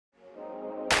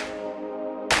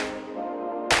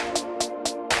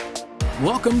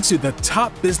Welcome to the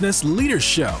Top Business Leaders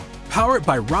Show, powered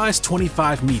by Rise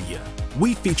 25 Media.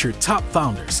 We feature top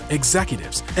founders,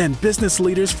 executives, and business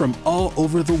leaders from all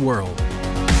over the world.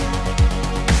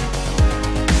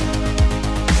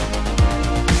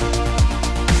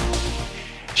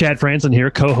 Chad Franson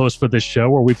here, co-host for this show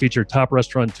where we feature top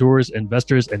restaurateurs,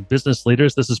 investors, and business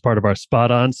leaders. This is part of our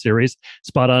SpotOn series.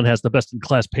 SpotOn has the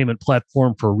best-in-class payment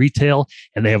platform for retail,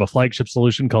 and they have a flagship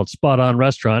solution called SpotOn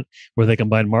Restaurant, where they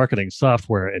combine marketing,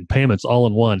 software, and payments all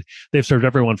in one. They've served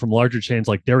everyone from larger chains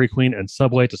like Dairy Queen and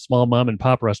Subway to small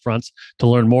mom-and-pop restaurants. To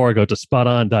learn more, go to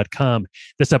SpotOn.com.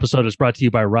 This episode is brought to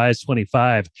you by Rise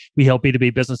 25. We help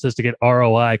B2B businesses to get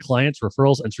ROI, clients,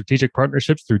 referrals, and strategic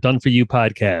partnerships through Done For You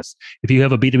podcasts. If you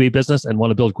have a B2B business and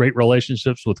want to build great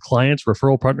relationships with clients,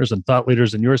 referral partners, and thought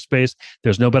leaders in your space,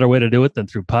 there's no better way to do it than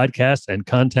through podcasts and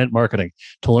content marketing.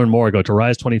 To learn more, go to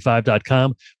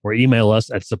rise25.com or email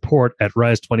us at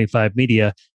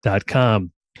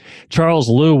support@rise25media.com. Charles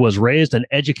Lew was raised and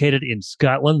educated in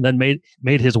Scotland, then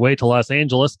made his way to Los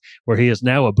Angeles, where he is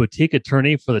now a boutique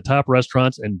attorney for the top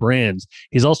restaurants and brands.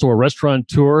 He's also a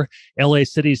restaurateur, LA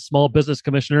City's small business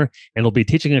commissioner, and will be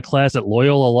teaching a class at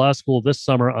Loyola Law School this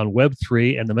summer on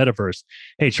Web3 and the metaverse.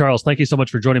 Hey, Charles, thank you so much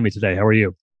for joining me today. How are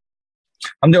you?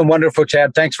 I'm doing wonderful,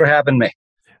 Chad. Thanks for having me.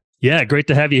 Yeah, great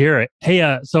to have you here.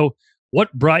 Hey, so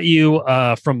what brought you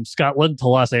from Scotland to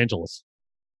Los Angeles?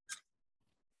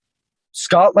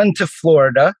 Scotland to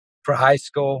Florida for high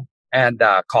school and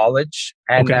college,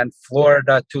 and then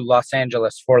Florida to Los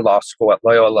Angeles for law school at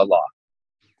Loyola Law.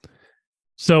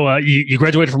 So you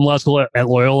graduated from law school at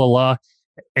Loyola Law,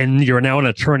 and you're now an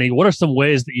attorney. What are some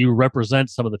ways that you represent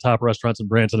some of the top restaurants and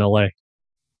brands in LA?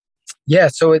 Yeah,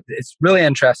 so it's really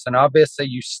interesting. Obviously,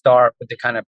 you start with the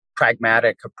kind of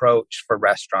pragmatic approach for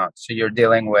restaurants. So you're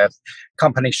dealing with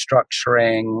company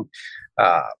structuring,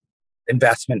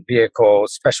 investment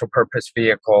vehicles, special purpose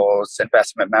vehicles,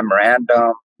 investment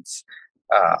memorandums,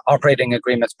 operating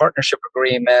agreements, partnership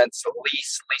agreements,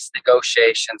 lease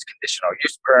negotiations, conditional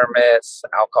use permits,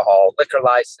 alcohol, liquor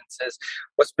licenses.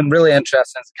 What's been really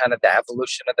interesting is kind of the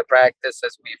evolution of the practice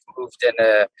as we've moved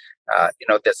into,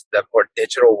 the more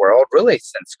digital world, really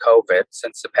since COVID,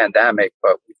 since the pandemic,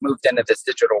 but we've moved into this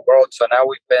digital world. So now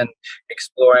we've been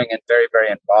exploring and very, very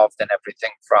involved in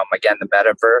everything from, again, the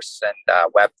metaverse and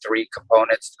Web3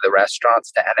 components to the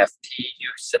restaurants, to NFT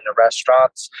use in the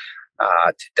restaurants,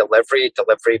 to delivery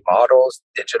models,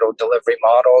 digital delivery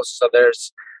models. So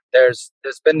there's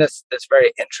been this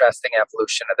very interesting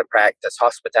evolution of the practice,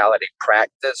 hospitality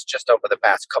practice, just over the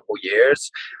past couple years.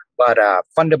 But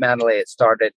fundamentally, it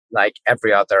started like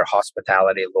every other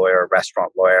hospitality lawyer,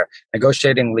 restaurant lawyer,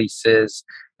 negotiating leases,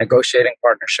 negotiating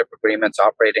partnership agreements,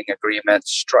 operating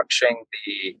agreements, structuring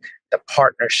the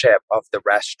partnership of the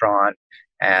restaurant,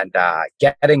 and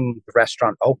getting the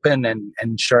restaurant open and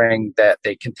ensuring that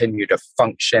they continue to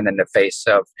function in the face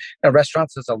of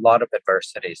restaurants. There's a lot of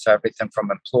adversity. So everything from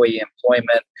employee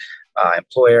employment,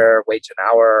 employer wage and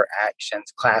hour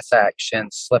actions, class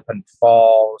actions, slip and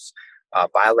falls,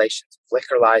 violations of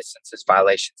liquor licenses,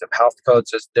 violations of health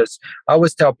codes. I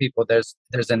always tell people there's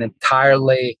an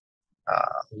entirely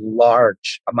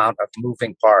large amount of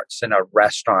moving parts in a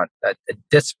restaurant, a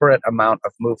disparate amount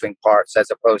of moving parts as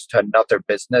opposed to another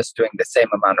business doing the same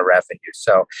amount of revenue.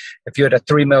 So if you had a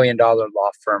 $3 million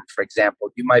law firm, for example,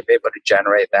 you might be able to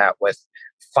generate that with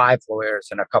 5 lawyers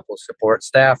and a couple of support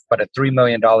staff, but a $3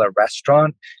 million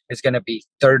restaurant is going to be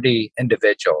 30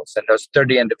 individuals. And those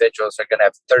 30 individuals are going to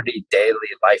have 30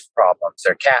 daily life problems.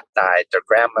 Their cat died, their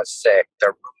grandma's sick,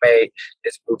 their roommate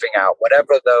is moving out,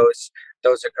 whatever those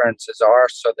occurrences are.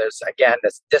 So there's, again,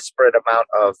 this disparate amount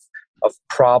of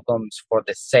problems for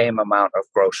the same amount of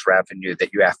gross revenue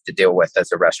that you have to deal with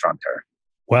as a restaurateur.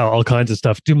 Wow, all kinds of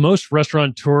stuff. Do most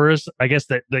restaurateurs, I guess,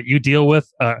 that you deal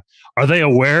with, are they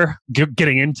aware,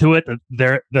 getting into it,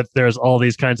 that there's all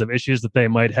these kinds of issues that they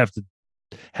might have to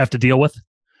deal with?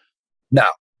 No,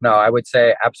 I would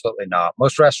say absolutely not.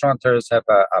 Most restaurateurs have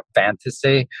a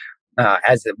fantasy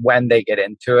when they get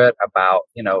into it about,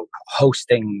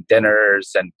 hosting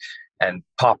dinners and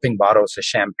popping bottles of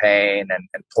champagne and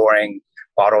pouring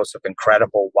bottles of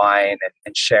incredible wine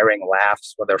and sharing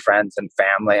laughs with their friends and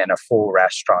family in a full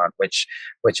restaurant, which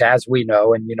as we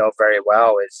know and you know very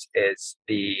well is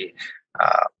the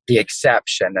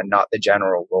exception and not the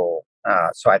general rule.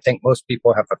 So I think most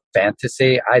people have a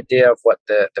fantasy idea of what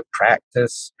the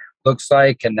practice looks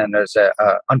like, and then there's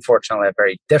unfortunately a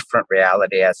very different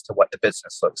reality as to what the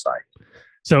business looks like.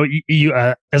 So you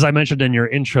as I mentioned in your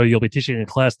intro, you'll be teaching a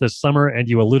class this summer, and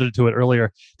you alluded to it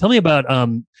earlier. Tell me about tell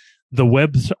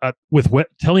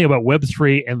me about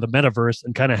Web3 and the metaverse,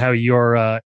 and kind of how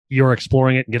you're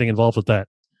exploring it and getting involved with that.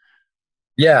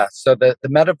 Yeah, so the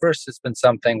metaverse has been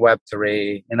something,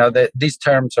 Web3, these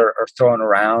terms are thrown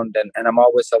around, and I'm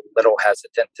always a little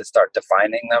hesitant to start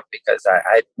defining them because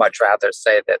I'd much rather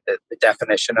say that the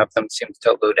definition of them seems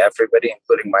to elude everybody,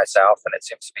 including myself, and it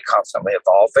seems to be constantly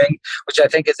evolving, which I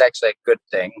think is actually a good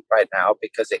thing right now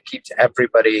because it keeps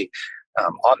everybody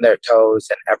on their toes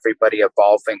and everybody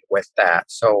evolving with that.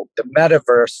 So the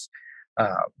metaverse,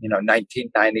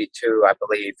 1992, I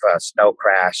believe, Snow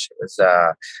Crash was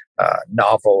a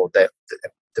novel that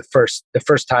the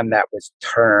first time that was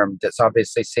termed. It's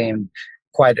obviously seen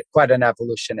quite an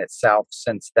evolution itself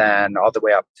since then, all the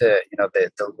way up to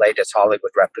the latest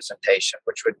Hollywood representation,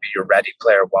 which would be your Ready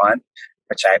Player One,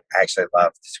 which I actually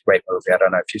love. It's a great movie. I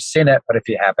don't know if you've seen it, but if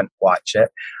you haven't, watch it.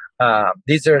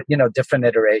 These are, different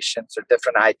iterations or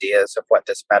different ideas of what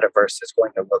this metaverse is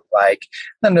going to look like.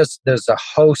 Then there's a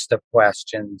host of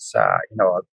questions,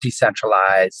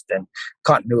 decentralized and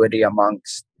continuity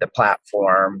amongst the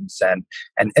platforms and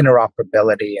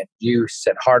interoperability and use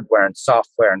and hardware and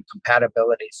software and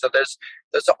compatibility. So there's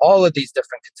all of these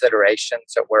different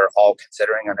considerations that we're all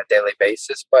considering on a daily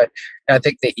basis. But I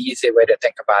think the easy way to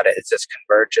think about it is this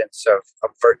convergence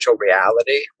of virtual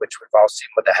reality, which we've all seen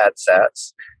with the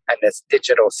headsets, and this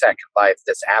digital second life,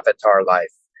 this avatar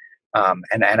life.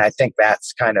 And I think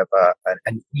that's kind of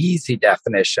an easy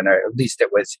definition, or at least it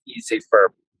was easy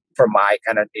for my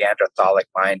kind of Neanderthalic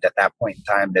mind at that point in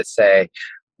time to say,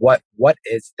 what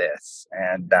is this?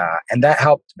 And that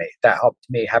helped me. That helped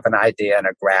me have an idea and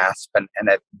a grasp and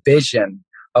a vision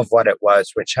of what it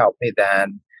was, which helped me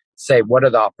then say, what are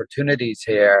the opportunities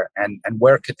here and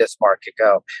where could this market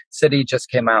go? Citi just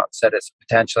came out and said it's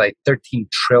potentially $13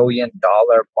 trillion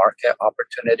market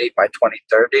opportunity by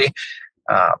 2030.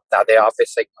 Now, they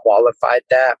obviously qualified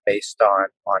that based on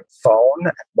phone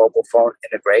and mobile phone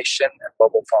integration and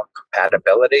mobile phone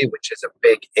compatibility, which is a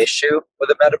big issue with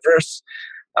the metaverse.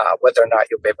 Whether or not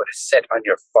you'll be able to sit on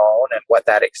your phone and what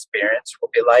that experience will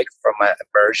be like from an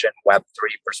immersion Web3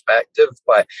 perspective.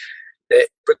 But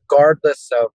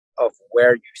regardless of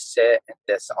where you sit in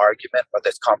this argument or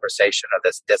this conversation or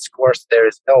this discourse, there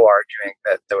is no arguing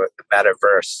that the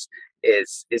metaverse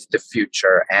is the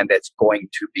future, and it's going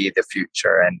to be the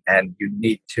future, and you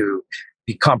need to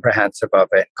be comprehensive of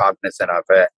it, cognizant of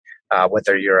it,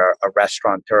 whether you're a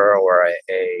restaurateur or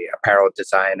a apparel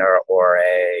designer or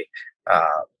a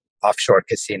offshore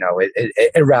casino,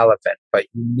 irrelevant, but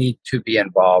you need to be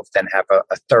involved and have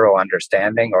a thorough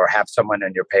understanding, or have someone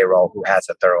in your payroll who has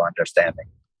a thorough understanding.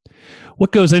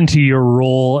 What goes into your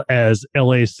role as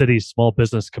LA City Small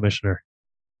Business Commissioner?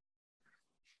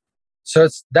 So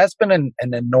that's been an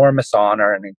enormous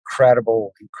honor, an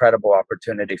incredible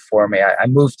opportunity for me. I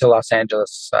moved to Los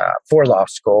Angeles for law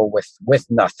school with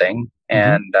nothing,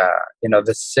 and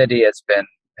the city has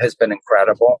been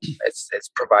incredible. It's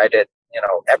provided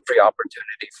every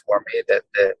opportunity for me. That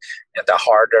the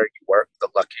harder you work, the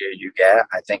luckier you get.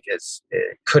 I think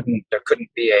there couldn't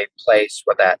be a place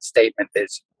where that statement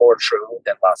is more true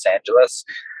than Los Angeles.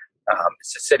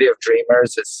 It's a city of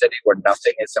dreamers. It's a city where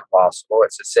nothing is impossible.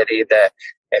 It's a city that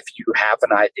if you have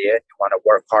an idea and you want to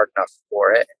work hard enough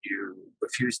for it and you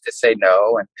refuse to say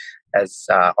no, and as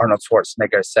Arnold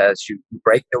Schwarzenegger says, you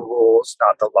break the rules,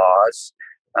 not the laws.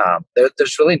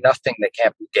 There's really nothing that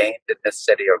can't be gained in this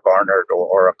city or garnered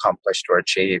or accomplished or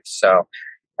achieved. So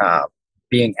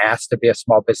being asked to be a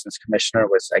small business commissioner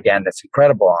was, again, this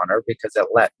incredible honor because it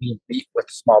let me meet with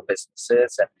small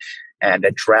businesses and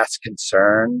address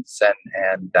concerns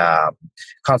and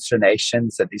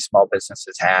consternations that these small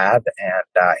businesses had,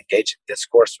 and engage in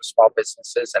discourse with small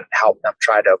businesses and help them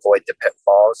try to avoid the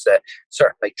pitfalls that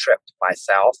certainly tripped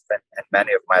myself and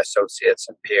many of my associates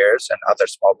and peers and other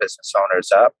small business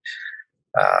owners up.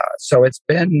 So it's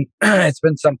been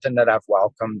something that I've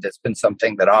welcomed. It's been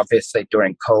something that obviously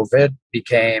during COVID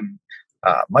became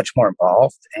much more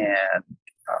involved and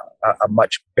a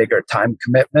much bigger time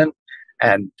commitment.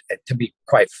 And to be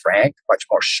quite frank, much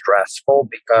more stressful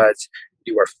because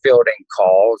you were fielding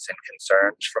calls and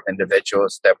concerns from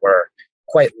individuals that were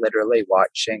quite literally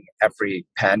watching every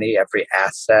penny, every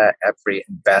asset, every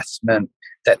investment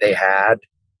that they had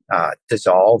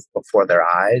dissolve before their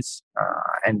eyes,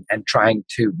 and trying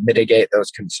to mitigate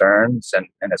those concerns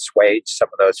and assuage some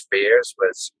of those fears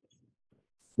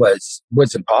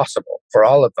was impossible for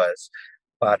all of us.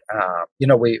 But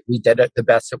we did it the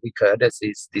best that we could as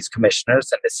these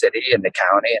commissioners in the city and the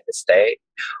county and the state.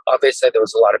 Obviously, there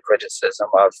was a lot of criticism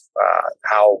of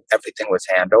how everything was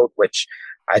handled, which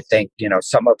I think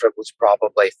some of it was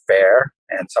probably fair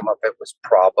and some of it was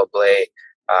probably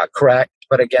correct.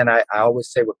 But again, I always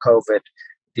say with COVID,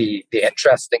 the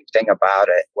interesting thing about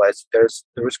it was there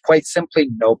was quite simply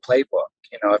no playbook.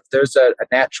 If there's a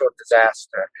natural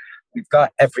disaster, we've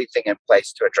got everything in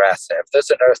place to address it. If there's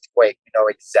an earthquake, we know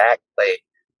exactly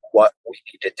what we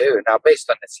need to do. Now, based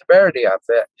on the severity of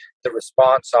it, the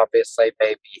response obviously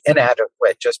may be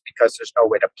inadequate just because there's no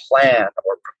way to plan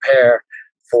or prepare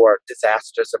for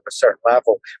disasters of a certain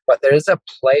level. But there is a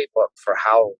playbook for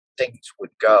how things would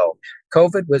go.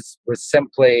 COVID was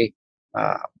simply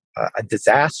a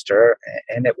disaster,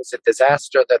 and it was a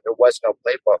disaster that there was no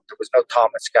playbook. There was no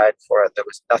Thomas guide for it. There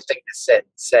was nothing to sit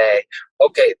and say,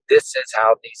 okay, this is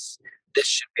how this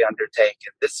should be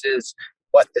undertaken. This is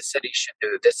what the city should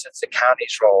do. This is the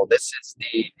county's role. This is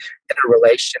the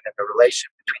interrelation and the relation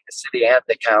between the city and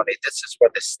the county. This is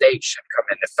where the state should come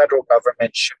in. The federal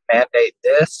government should mandate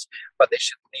this, but they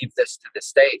should leave this to the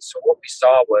state. So what we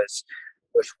saw was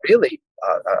really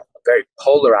a very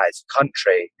polarized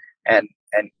country and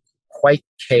quite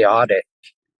chaotic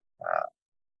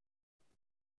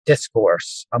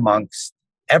discourse amongst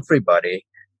everybody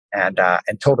and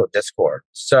total discord.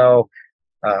 So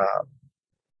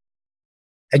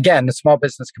again, the Small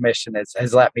Business Commission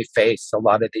has let me face a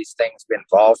lot of these things, be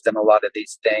involved in a lot of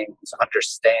these things,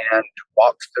 understand,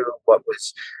 walk through what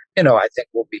was, I think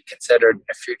will be considered in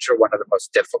the future one of the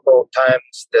most difficult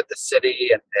times that the city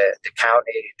and the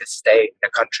county, the state, the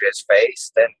country has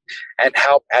faced, and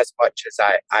help as much as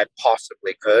I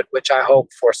possibly could, which I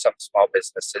hope for some small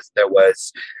businesses there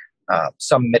was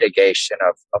some mitigation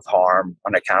of harm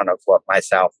on account of what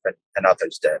myself and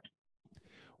others did.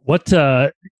 What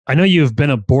I know you've been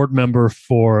a board member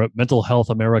for Mental Health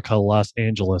America Los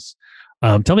Angeles.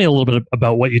 Tell me a little bit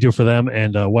about what you do for them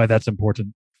and why that's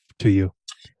important to you.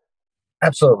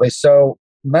 Absolutely. So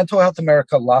Mental Health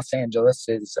America Los Angeles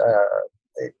is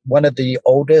one of the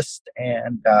oldest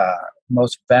and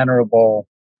most venerable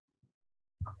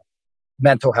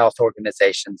mental health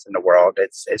organizations in the world.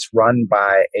 It's run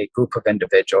by a group of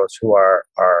individuals who are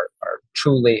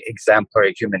truly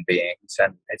exemplary human beings,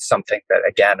 and it's something that,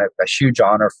 again, a huge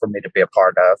honor for me to be a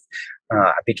part of.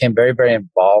 I became very, very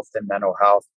involved in mental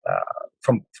health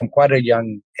from quite a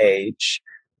young age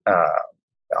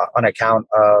on account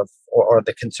of or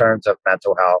the concerns of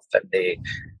mental health and the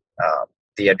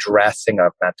addressing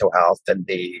of mental health and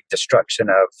the destruction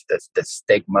of the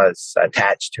stigmas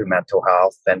attached to mental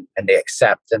health and the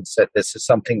acceptance that this is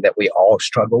something that we all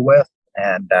struggle with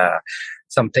and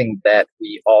something that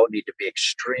we all need to be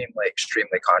extremely,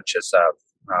 extremely conscious of,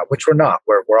 which we're not.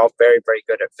 We're all very, very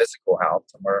good at physical health,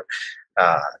 and we're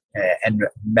and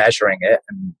measuring it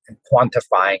and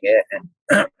quantifying it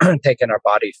and taking our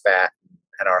body fat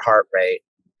and our heart rate,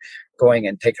 going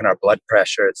and taking our blood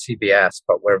pressure at CBS,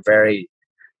 but we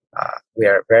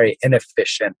are very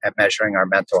inefficient at measuring our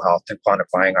mental health and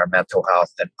quantifying our mental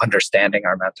health and understanding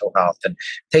our mental health and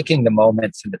taking the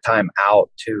moments and the time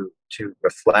out to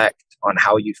reflect on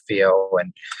how you feel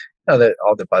and all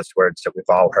the buzzwords that we've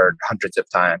all heard hundreds of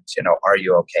times. Are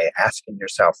you okay? Asking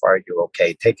yourself, are you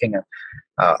okay? Taking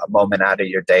a moment out of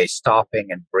your day, stopping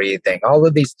and breathing. All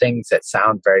of these things that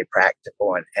sound very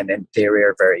practical and in theory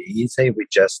are very easy.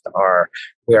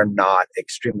 We are not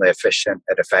extremely efficient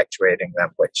at effectuating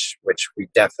them, which we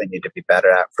definitely need to be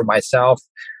better at. For myself,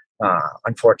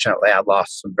 unfortunately, I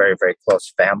lost some very, very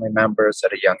close family members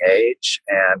at a young age,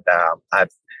 and I've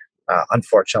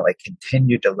unfortunately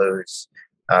continued to lose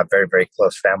very, very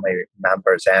close family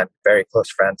members and very close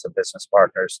friends and business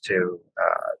partners to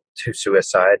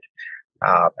suicide.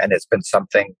 And it's been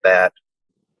something that,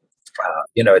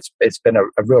 it's been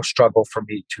a real struggle for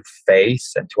me to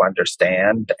face and to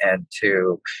understand and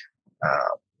to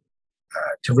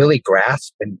really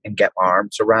grasp and get my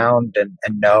arms around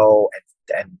and know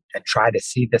and try to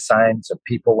see the signs of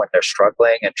people when they're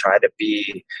struggling and try to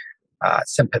be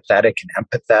sympathetic and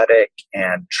empathetic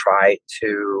and try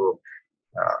to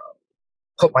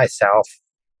put myself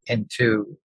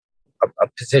into a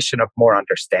position of more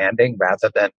understanding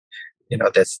rather than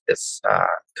this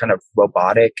kind of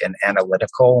robotic and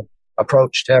analytical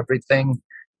approach to everything.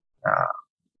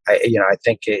 I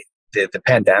think the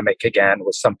pandemic again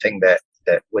was something that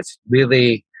was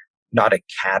really not a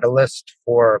catalyst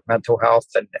for mental health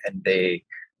and the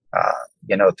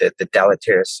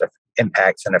deleterious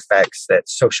impacts and effects that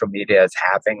social media is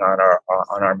having on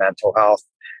our mental health.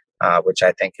 Which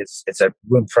I think is a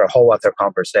room for a whole other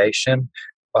conversation.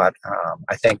 But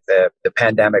I think the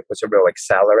pandemic was a real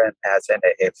accelerant, as in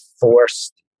it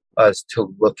forced us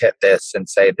to look at this and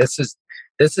say, this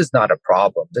is not a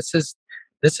problem. This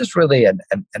is really an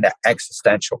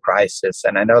existential crisis.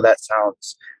 And I know that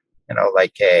sounds,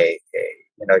 like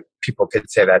people could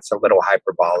say that's a little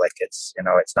hyperbolic. It's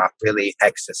not really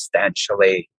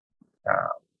existentially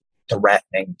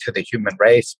threatening to the human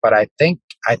race. But I think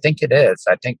I think it is.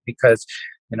 I think because,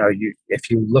 if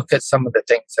you look at some of the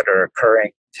things that are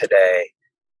occurring today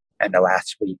and the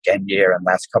last week and year and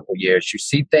last couple of years, you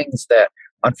see things that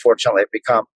unfortunately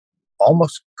become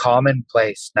almost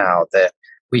commonplace now, that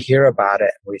we hear about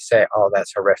it and we say, oh,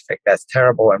 that's horrific, that's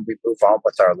terrible, and we move on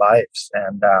with our lives.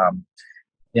 And,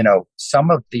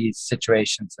 some of these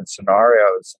situations and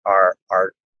scenarios are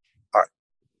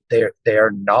they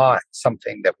are not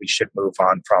something that we should move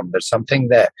on from. There's something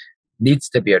that needs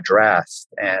to be addressed,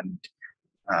 and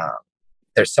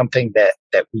there's something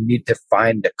that we need to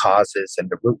find the causes and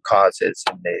the root causes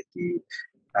and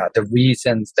the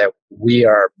reasons that we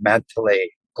are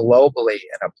mentally, globally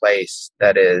in a place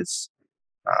that is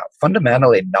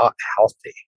fundamentally not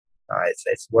healthy.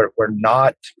 We're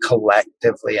not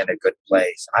collectively in a good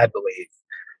place, I believe.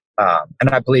 And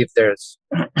I believe there's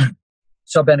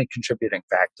so many contributing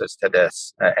factors to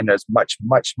this. And there's much,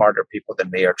 much smarter people than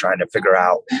me are trying to figure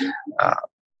out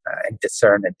and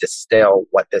discern and distill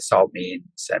what this all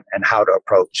means, and how to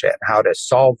approach it, and how to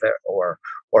solve it, or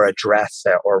address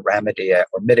it, or remedy it,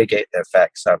 or mitigate the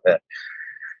effects of it.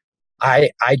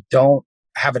 I don't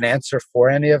have an answer for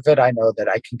any of it. I know that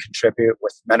I can contribute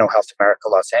with Mental Health America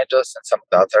Los Angeles and some of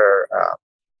the other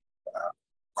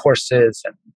courses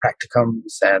and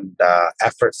practicums and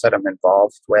efforts that I'm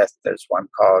involved with. There's one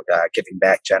called Giving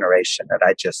Back Generation that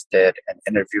I just did an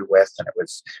interview with, and it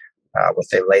was with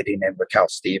a lady named Raquel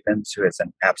Stevens, who is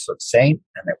an absolute saint,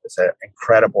 and it was an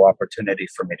incredible opportunity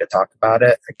for me to talk about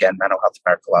it. Again, Mental Health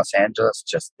America Los Angeles,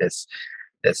 just this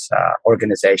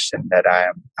organization that I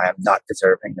am not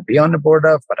deserving to be on the board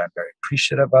of, but I'm very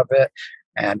appreciative of it.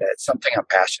 And it's something I'm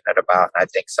passionate about. And I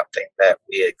think something that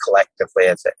we collectively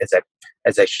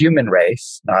as a human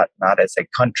race, not as a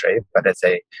country, but as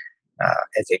a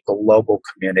global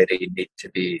community need to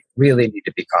be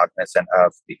cognizant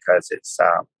of, because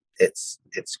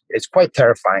it's quite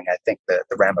terrifying. I think the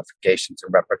ramifications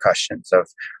and repercussions of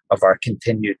our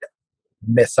continued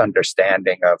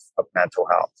misunderstanding of mental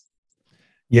health.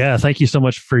 Yeah, thank you so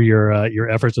much for your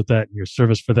efforts with that and your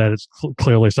service for that. It's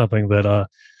clearly something that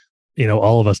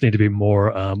all of us need to be more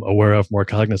aware of, more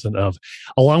cognizant of.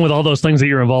 Along with all those things that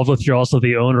you're involved with, you're also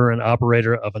the owner and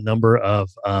operator of a number of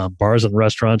bars and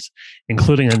restaurants,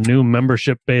 including a new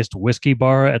membership-based whiskey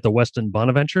bar at the Westin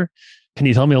Bonaventure. Can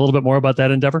you tell me a little bit more about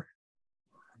that endeavor?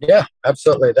 Yeah,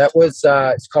 absolutely. That was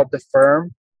it's called The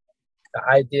Firm. The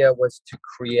idea was to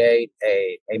create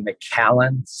a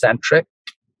McAllen-centric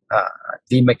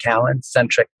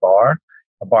bar,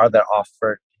 a bar that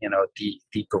offered,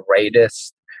 the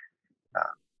greatest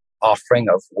offering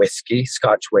of whiskey,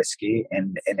 Scotch whiskey,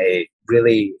 in a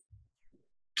really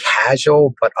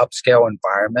casual but upscale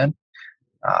environment,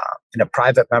 in a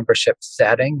private membership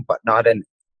setting, but not an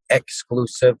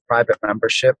exclusive private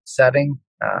membership setting.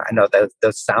 I know that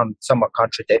does sound somewhat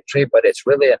contradictory, but it's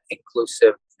really an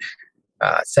inclusive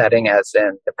setting, as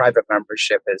in the private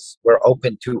membership is we're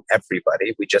open to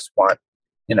everybody. We just want,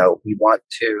 we want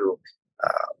to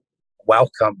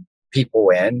welcome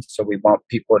people in. So we want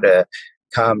people to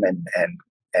come and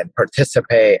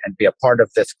participate and be a part of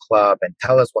this club and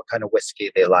tell us what kind of whiskey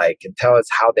they like and tell us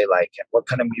how they like it, what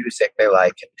kind of music they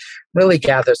like, and really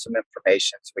gather some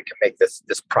information so we can make this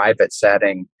private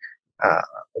setting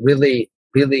really,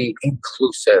 really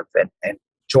inclusive and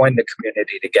join the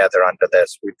community together under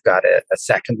this. We've got a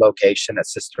second location, a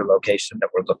sister location that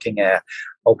we're looking at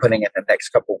opening in the next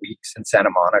couple of weeks in Santa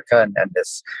Monica. And then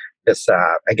this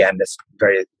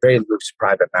very, very loose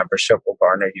private membership will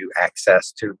garner you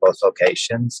access to both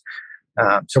locations.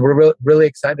 So we're really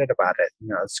excited about it.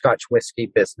 The Scotch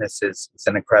whiskey business is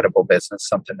an incredible business,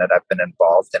 something that I've been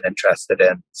involved and interested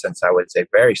in since I was a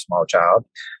very small child.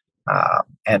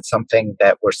 And something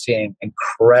that we're seeing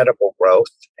incredible growth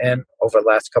in over the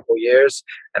last couple of years.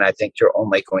 And I think you're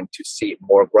only going to see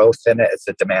more growth in it as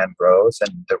the demand grows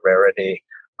and the rarity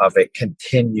of it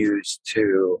continues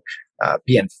to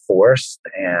be enforced.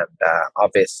 And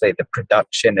obviously the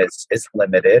production is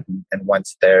limited. And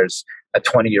once there's a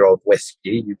 20-year-old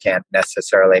whiskey, you can't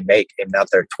necessarily make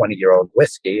another 20-year-old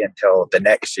whiskey until the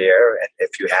next year. And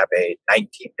if you have a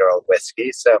 19-year-old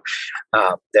whiskey, so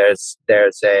there's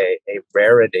a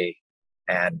rarity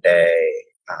and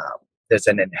there's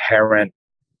an inherent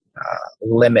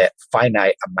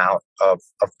finite amount of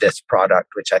this product,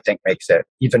 which I think makes it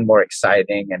even more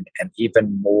exciting and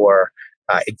even more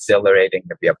exhilarating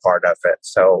to be a part of it.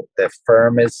 So the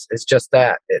firm is just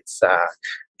that. It's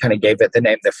kind of gave it the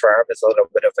name The Firm as a little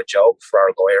bit of a joke for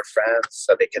our lawyer friends,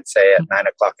 so they can say at 9:00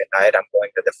 at night, I'm going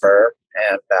to the firm,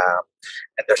 and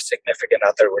their significant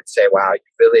other would say, wow, you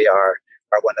really are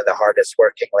are one of the hardest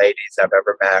working ladies I've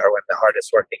ever met, or one of the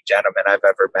hardest working gentlemen I've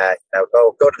ever met.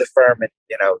 Go to the firm, and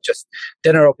just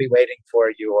dinner will be waiting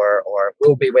for you, or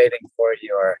we'll be waiting for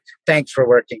you, or thanks for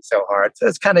working so hard. So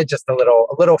it's kind of just a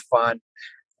little fun,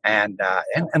 and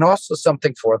also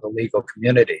something for the legal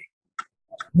community.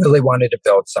 Really wanted to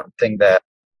build something that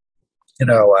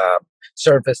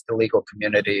service the legal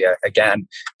community. Again,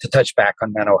 to touch back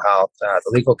on mental health,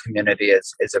 the legal community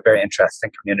is a very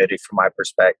interesting community from my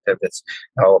perspective. It's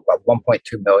about 1.2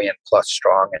 million plus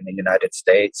strong in the United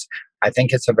States. I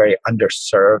think it's a very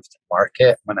underserved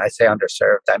market. When I say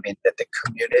underserved, I mean that the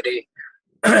community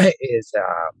is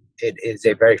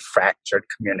a very fractured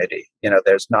community.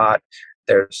 There's not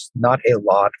a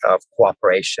lot of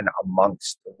cooperation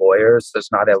amongst lawyers.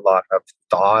 There's not a lot of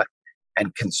thought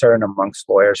and concern amongst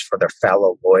lawyers for their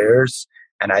fellow lawyers.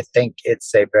 And I think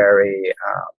it's a very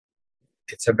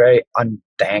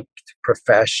unthanked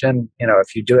profession.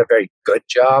 If you do a very good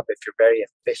job, if you're very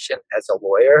efficient as a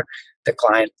lawyer, the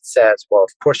client says, well, of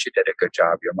course you did a good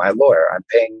job. You're my lawyer. I'm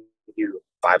paying you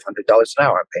 $500 an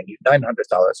hour. I'm paying you $900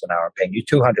 an hour. I'm paying you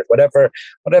 $200,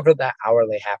 whatever that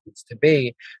hourly happens to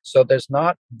be. So there's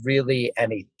not really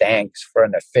any thanks for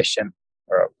an efficient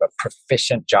or a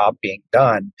proficient job being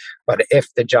done. But if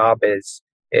the job is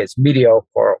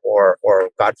mediocre, or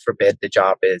God forbid the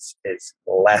job is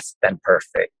less than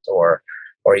perfect, or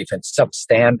even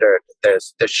substandard,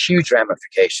 there's huge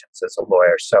ramifications as a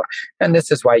lawyer. So, and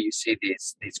this is why you see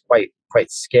these quite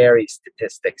scary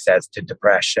statistics as to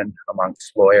depression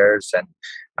amongst lawyers, and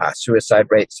suicide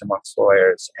rates amongst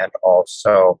lawyers, and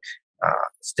also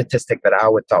statistic that I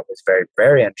would thought was very,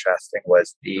 very interesting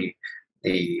was the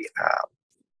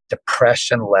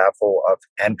depression level of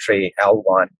entry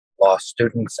L1 law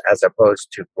students as opposed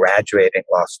to graduating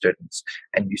law students.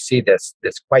 And you see this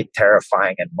quite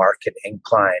terrifying and marked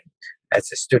incline as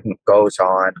the student goes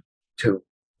on to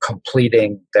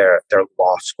completing their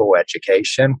law school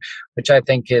education, which I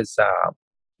think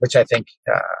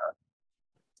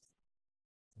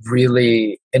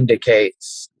really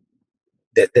indicates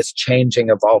that this changing,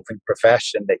 evolving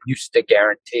profession that used to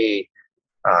guarantee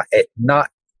it not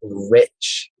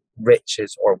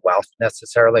riches or wealth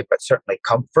necessarily, but certainly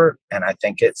comfort. And I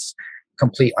think it's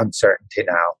complete uncertainty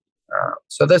now.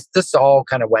 So this all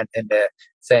kind of went into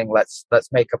saying let's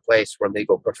make a place where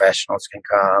legal professionals can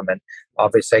come, and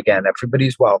obviously again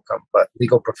everybody's welcome, but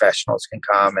legal professionals can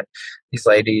come, and these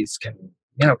ladies can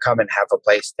come and have a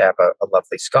place to have a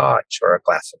lovely scotch or a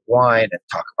glass of wine and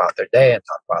talk about their day and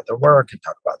talk about their work and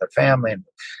talk about their family. And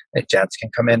the gents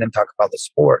can come in and talk about the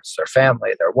sports, their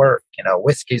family, their work,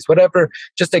 whiskeys, whatever.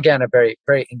 Just again, a very,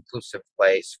 very inclusive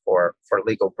place for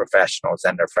legal professionals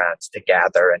and their friends to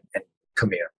gather and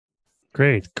commune.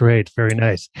 Great. Very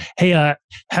nice. Hey,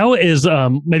 how is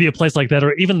maybe a place like that,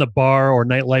 or even the bar or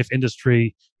nightlife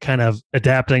industry, kind of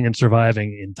adapting and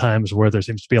surviving in times where there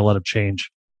seems to be a lot of change?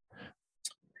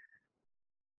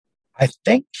 I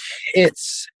think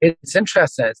it's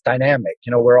interesting. It's dynamic.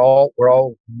 We're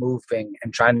all moving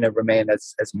and trying to remain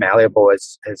as malleable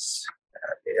as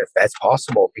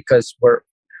possible, because we're,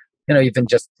 even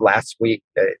just last week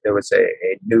there was a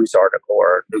news article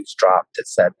or news drop that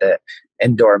said that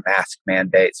indoor mask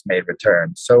mandates may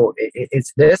return. So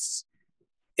it's this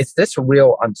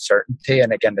real uncertainty.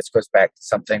 And again, this goes back to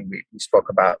something we spoke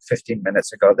about 15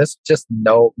 minutes ago. This just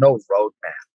no roadmap.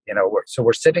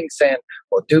 We're sitting saying,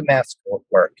 well, do masks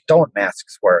work? Don't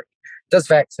masks work? Does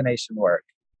vaccination work?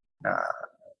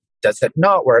 Does it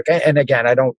not work? And again,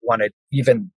 I don't want to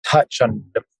even touch on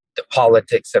the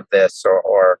politics of this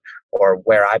or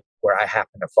where I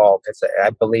happen to fall, because I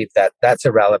believe that that's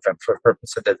irrelevant for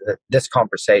purpose of this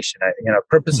conversation.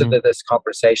 Purpose of this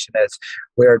conversation is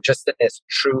we're just in this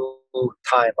true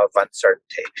time of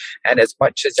uncertainty. And as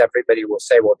much as everybody will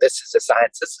say, well, this is a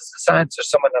science, or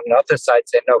someone on the other side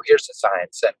say, no, here's the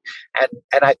science.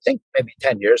 And I think maybe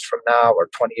 10 years from now or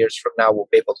 20 years from now, we'll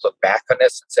be able to look back on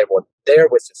this and say, well, there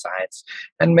was the science.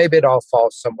 And maybe it all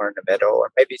falls somewhere in the middle,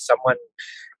 or maybe someone,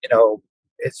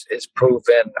 is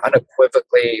proven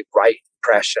unequivocally right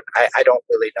impression. I don't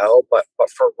really know, but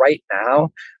for right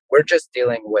now, we're just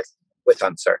dealing with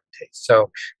uncertainty. So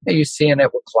you're seeing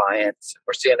it with clients.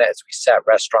 We're seeing it as we set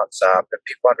restaurants up, and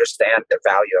people understand the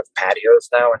value of patios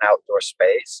now and outdoor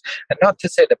space. And not to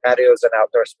say the patios and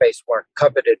outdoor space weren't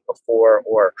coveted before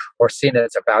or seen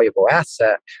as a valuable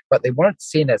asset, but they weren't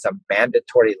seen as a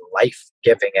mandatory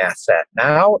life-giving asset.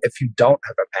 Now, if you don't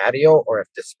have a patio, or if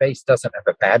the space doesn't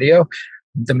have a patio,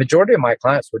 the majority of my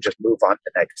clients would just move on to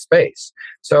the next space.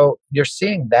 So you're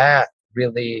seeing that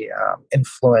really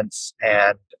influence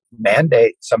and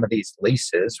mandate some of these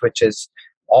leases, which is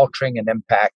altering and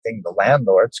impacting the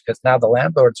landlords, because now the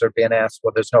landlords are being asked,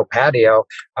 well, there's no patio.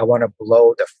 I want to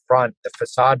blow the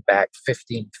facade back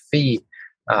 15 feet,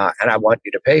 and I want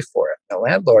you to pay for it. The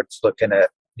landlord's looking at,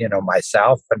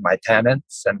 myself and my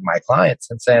tenants and my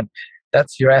clients and saying,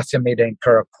 you're asking me to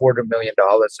incur $250,000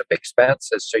 of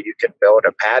expenses so you can build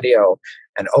a patio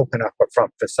and open up a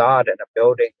front facade in a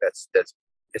building that's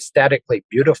aesthetically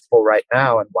beautiful right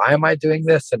now. And why am I doing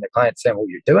this? And the client's saying, well,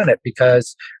 you're doing it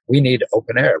because we need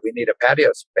open air. We need a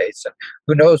patio space. And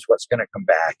who knows what's going to come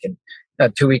back. And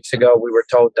 2 weeks ago, we were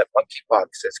told that monkeypox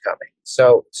is coming.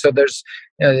 So there's,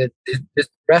 this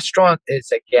restaurant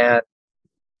is, again,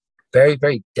 very,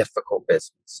 very difficult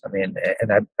business. I mean,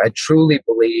 and I truly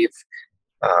believe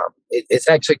it's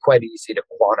actually quite easy to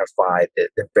quantify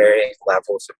the varying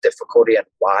levels of difficulty and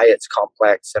why it's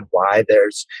complex and why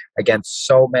there's, again,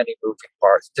 so many moving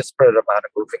parts, disparate amount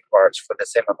of moving parts for the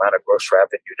same amount of gross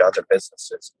revenue to other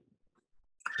businesses.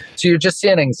 So you're just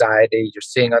seeing anxiety, you're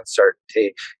seeing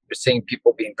uncertainty, you're seeing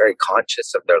people being very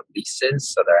conscious of their leases.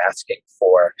 So they're asking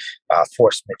for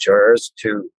force majeures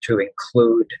to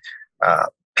include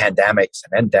pandemics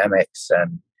and endemics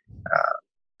and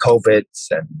COVIDs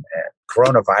and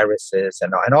coronaviruses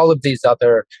and all of these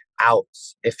other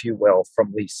outs, if you will,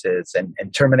 from leases and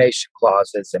termination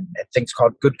clauses and things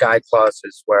called good guy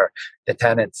clauses, where the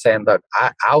tenant's saying, look,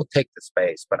 I'll take the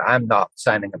space, but I'm not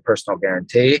signing a personal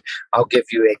guarantee. I'll give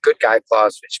you a good guy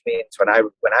clause, which means when I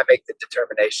make the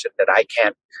determination that I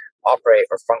can't operate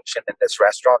or function in this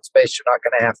restaurant space, you're not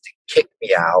going to have to kick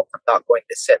me out. I'm not going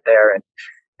to sit there and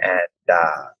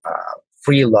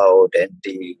freeload in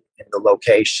the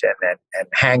location and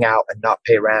hang out and not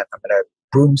pay rent. I'm going to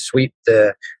broom sweep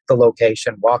the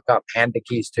location, walk up, hand the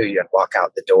keys to you, and walk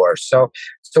out the door. So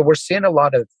we're seeing a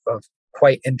lot of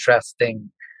quite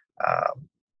interesting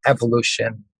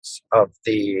evolutions of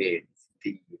the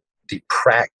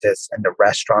practice and the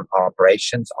restaurant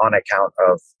operations on account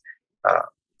of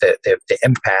the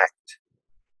impact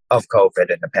of COVID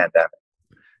and the pandemic.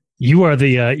 You are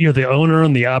you're the owner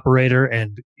and the operator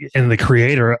and the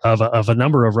creator of a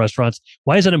number of restaurants.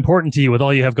 Why is it important to you, with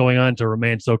all you have going on, to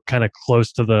remain so kind of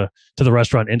close to the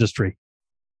restaurant industry?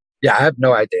 Yeah, I have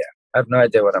no idea. I have no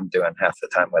idea what I'm doing half the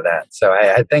time with that. So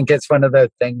I think it's one of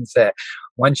the things that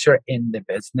once you're in the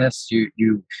business,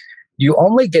 you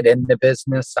only get in the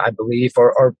business, I believe,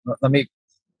 or let me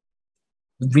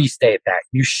restate that.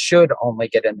 You should only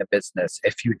get in the business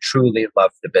if you truly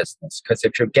love the business. Because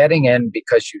if you're getting in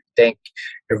because you think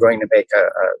you're going to make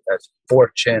a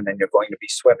fortune and you're going to be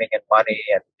swimming in money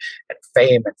and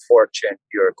fame and fortune,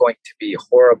 you're going to be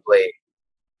horribly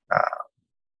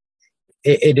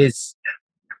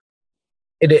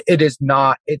it's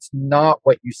not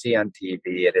what you see on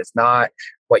TV. It is not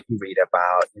what you read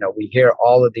about. We hear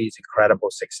all of these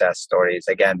incredible success stories.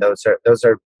 Again, those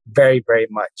are very, very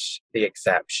much the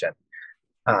exception.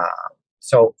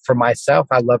 So for myself,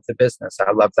 I love the business.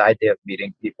 I love the idea of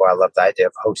meeting people. I love the idea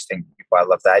of hosting people. I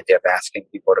love the idea of asking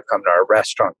people to come to our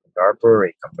restaurant, come to our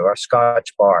brewery, come to our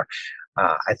Scotch bar.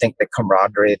 I think the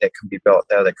camaraderie that can be built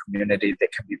there, the community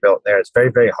that can be built there, is very,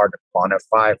 very hard to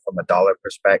quantify from a dollar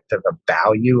perspective. Of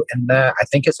value in that, I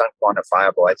think, is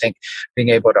unquantifiable. I think being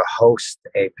able to host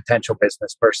a potential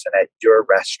business person at your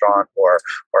restaurant or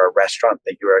a restaurant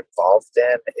that you're involved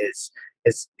in is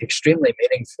extremely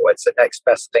meaningful. It's the next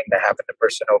best thing to having the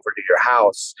person over to your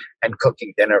house and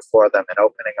cooking dinner for them and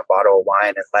opening a bottle of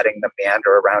wine and letting them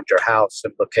meander around your house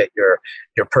and look at your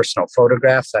personal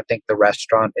photographs. I think the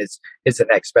restaurant is the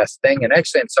next best thing. And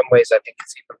actually, in some ways, I think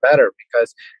it's even better,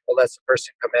 because it lets the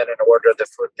person come in and order the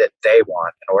food that they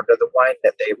want and order the wine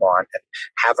that they want and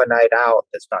have a night out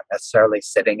that's not necessarily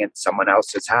sitting in someone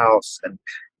else's house, and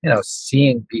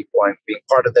seeing people and being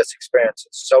part of this experience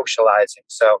and socializing.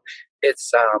 So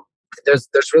it's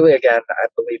there's really, again, I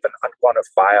believe, an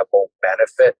unquantifiable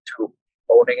benefit to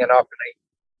owning and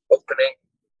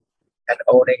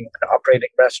operating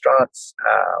restaurants.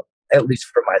 At least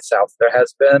for myself, there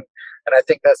has been, and I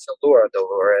think that's the lure. The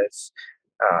lure is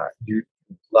you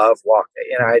love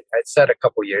walking. I said a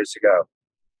couple years ago,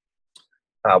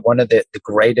 one of the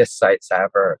greatest sights I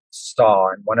ever saw,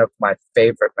 and one of my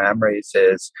favorite memories,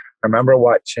 is I remember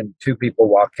watching two people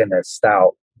walk in a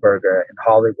Stout Burger in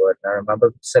Hollywood. And I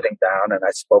remember sitting down and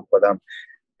I spoke with them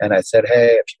and I said,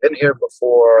 hey, have you been here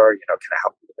before? Can I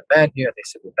help you with the menu? And they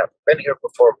said, we've never been here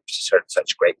before. We've just heard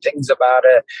such great things about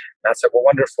it. And I said, well,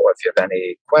 wonderful. If you have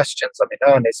any questions, let me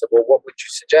know. And they said, well, what would you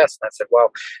suggest? And I said,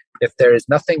 well, if there is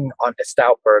nothing on the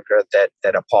Stout Burger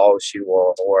that appalls you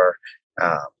or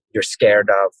you're scared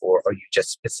of, or you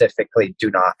just specifically do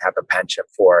not have a penchant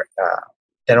for,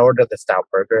 then order the stout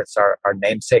burger. It's our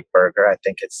namesake burger. I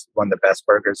think it's one of the best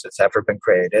burgers that's ever been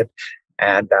created.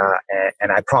 And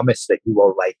I promise that you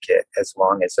will like it as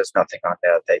long as there's nothing on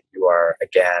there that you are,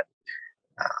 again,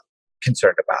 uh,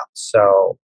 concerned about.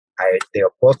 So they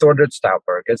both ordered stout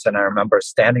burgers, and I remember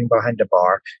standing behind the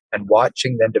bar and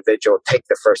watching the individual take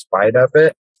the first bite of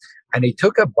it. And he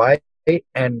took a bite,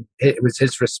 and it was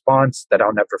his response that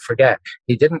I'll never forget.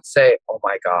 He didn't say, "Oh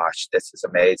my gosh, this is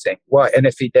amazing." Well, and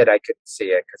if he did, I couldn't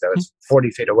see it because I was 40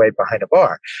 feet away behind a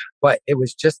bar. But it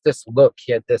was just this look.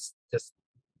 He had this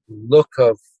look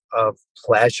of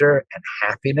pleasure and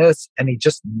happiness, and he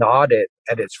just nodded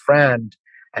at his friend,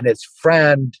 and his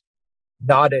friend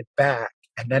nodded back.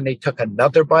 And then he took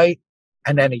another bite,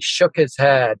 and then he shook his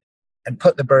head and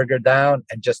put the burger down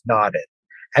and just nodded.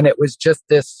 And it was just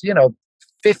this,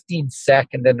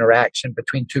 15-second interaction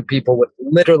between two people with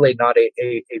literally not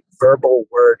a verbal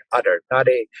word uttered, not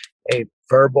a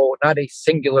verbal, not a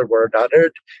singular word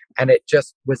uttered. And it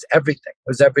just was everything. It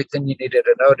was everything you needed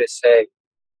to know to say,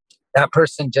 that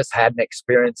person just had an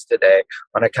experience today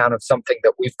on account of something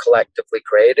that we've collectively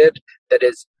created that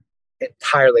is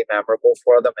entirely memorable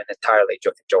for them and entirely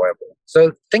enjoyable.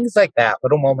 So things like that,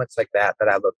 little moments like that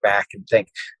I look back and think,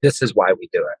 this is why we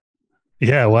do it.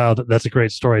 Yeah, wow, that's a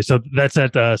great story. So that's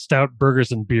at Stout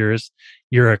Burgers and Beers.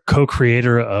 You're a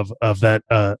co-creator of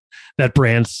that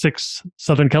brand's 6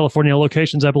 Southern California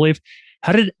locations, I believe.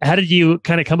 How did you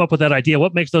kind of come up with that idea?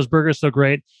 What makes those burgers so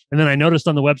great? And then I noticed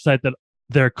on the website that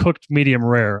they're cooked medium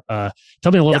rare.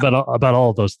 Tell me a little bit about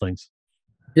all of those things.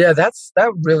 Yeah, that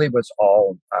really was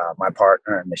all my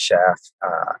partner and the chef,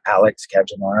 Alex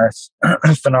Kajanaris,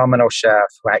 phenomenal chef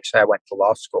who actually I went to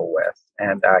law school with.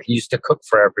 And he used to cook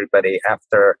for everybody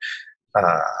after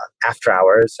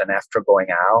hours and after going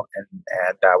out, and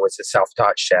was a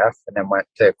self-taught chef, and then went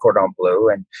to Cordon Bleu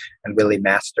and really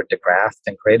mastered the craft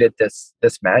and created this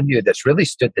menu that's really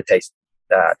stood the test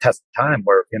of time.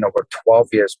 We're 12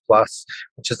 years plus,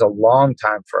 which is a long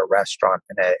time for a restaurant,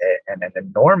 and an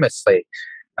enormously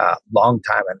long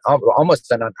time, and almost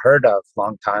an unheard of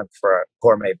long time for a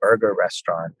gourmet burger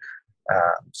restaurant.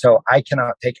 So I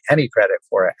cannot take any credit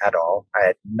for it at all. I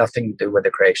had nothing to do with the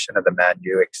creation of the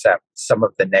menu except some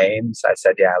of the names. I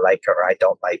said, yeah, I like it or I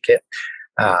don't like it.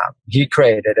 He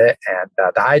created it, and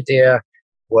the idea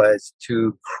was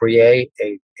to create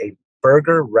a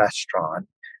burger restaurant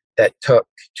that took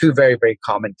two very, very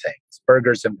common things,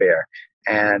 burgers and beer.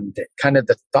 And kind of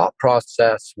the thought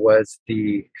process was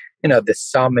the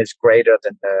sum is greater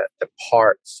than the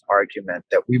parts argument,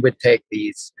 that we would take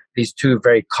these two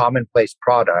very commonplace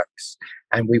products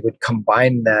and we would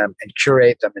combine them and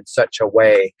curate them in such a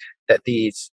way that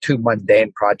these two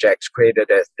mundane projects created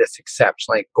this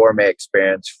exceptionally gourmet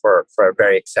experience for a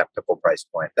very acceptable price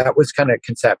point. That was kind of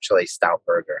conceptually Stout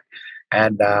Burger.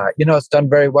 And, it's done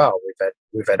very well.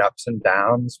 We've had ups and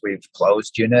downs. We've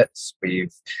closed units.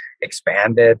 We've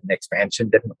expanded, and expansion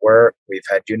didn't work. We've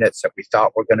had units that we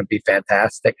thought were going to be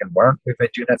fantastic and weren't. We've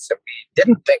had units that we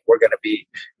didn't think were going to be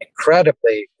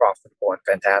incredibly profitable and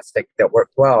fantastic that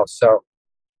worked well. So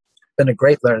it's been a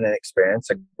great learning experience,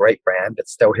 a great brand.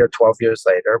 It's still here 12 years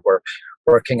later. We're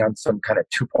working on some kind of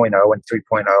 2.0 and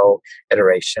 3.0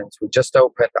 iterations. We just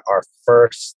opened our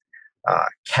first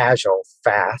casual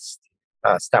fast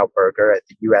Stout Burger at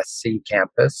the USC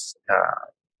campus,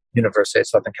 University of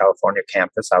Southern California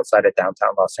campus outside of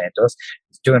downtown Los Angeles.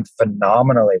 It's doing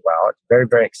phenomenally well. It's very,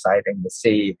 very exciting to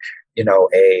see,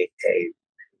 a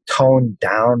toned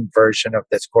down version of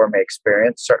this gourmet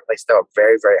experience. Certainly still a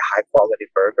very, very high quality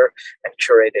burger and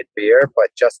curated beer, but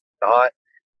just not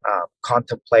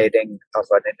contemplating of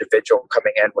an individual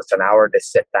coming in with an hour to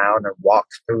sit down and walk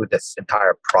through this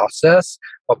entire process,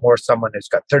 but more someone who's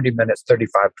got 30 minutes,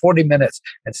 35, 40 minutes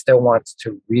and still wants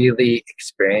to really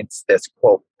experience this,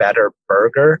 quote, better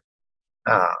burger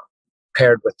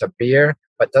paired with a beer,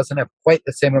 but doesn't have quite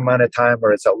the same amount of time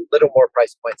or is a little more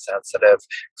price point sensitive.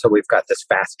 So we've got this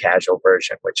fast casual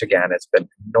version, which again has been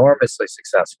enormously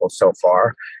successful so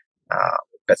far.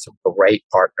 Got some great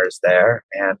partners there,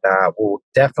 and we'll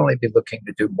definitely be looking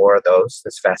to do more of those,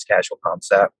 this fast casual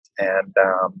concept. And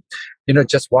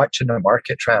just watching the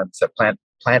market trends.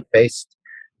 Plant-based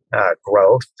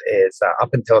growth is up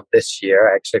until this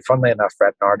year. Actually, funnily enough,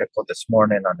 read an article this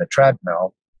morning on the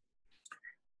treadmill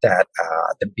that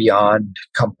the Beyond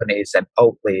companies and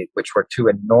Oatly, which were two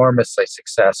enormously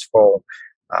successful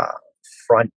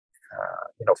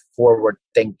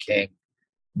forward-thinking,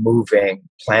 moving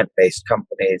plant-based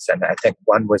companies, and I think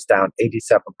one was down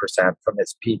 87% from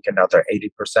its peak, another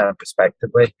 80%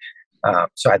 respectively.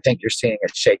 So I think you're seeing a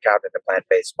shakeout in the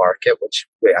plant-based market, which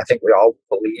I think we all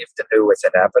believed and knew was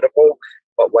inevitable,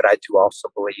 But what I do also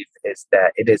believe is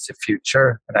that it is a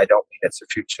future, and I don't mean it's a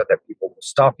future that people will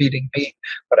stop eating meat,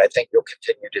 but I think you'll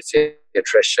continue to see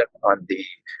attrition on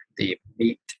the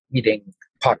meat eating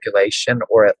population,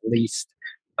 or at least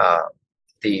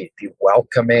the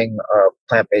welcoming of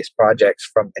plant-based projects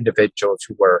from individuals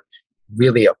who were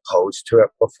really opposed to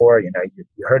it before. You know,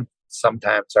 you heard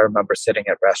sometimes, I remember sitting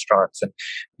at restaurants and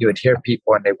you would hear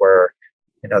people and they were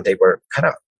kind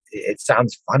of, it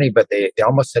sounds funny, but they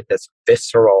almost had this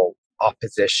visceral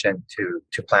opposition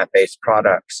to plant-based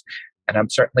products. And I'm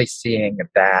certainly seeing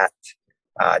that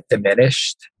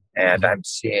diminished, and I'm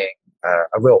seeing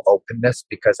a real openness,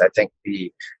 because I think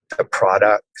the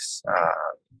products,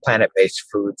 planet-based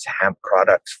foods, hemp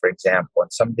products, for example,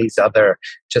 and some of these other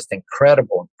just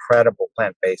incredible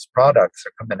plant-based products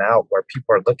are coming out where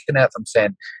people are looking at them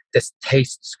saying, this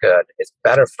tastes good, it's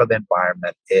better for the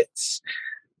environment, it's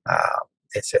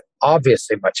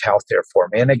obviously much healthier for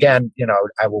me. And again, you know,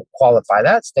 I will qualify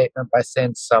that statement by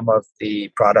saying some of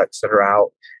the products that are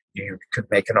out, you could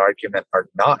make an argument, are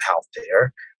not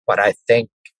healthier. But I think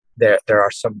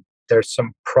there's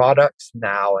some products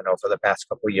now and over the past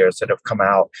couple of years that have come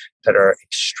out that are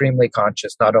extremely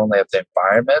conscious, not only of the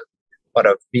environment, but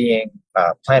of being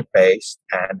plant-based,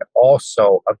 and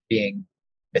also of being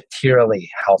materially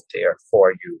healthier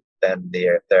for you than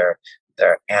their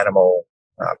animal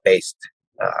based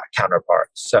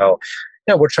counterparts. So,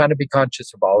 you know, we're trying to be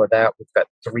conscious of all of that. We've got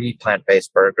 3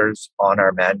 plant-based burgers on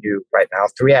our menu right now,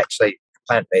 3 actually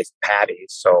plant-based patties,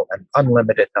 so an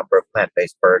unlimited number of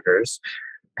plant-based burgers.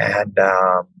 And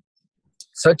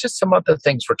so just some other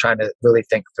things we're trying to really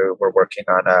think through. We're working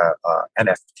on a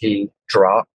NFT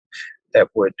drop that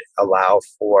would allow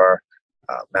for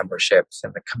memberships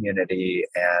in the community,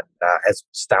 and as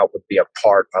Stout would be a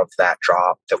part of that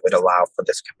drop, that would allow for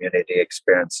this community to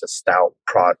experience a Stout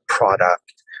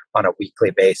product on a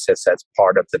weekly basis as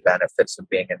part of the benefits of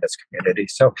being in this community.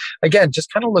 So again,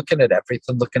 just kind of looking at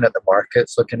everything, looking at the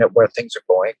markets, looking at where things are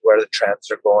going, where the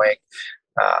trends are going,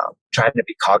 trying to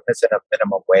be cognizant of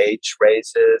minimum wage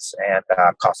raises and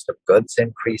cost of goods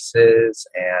increases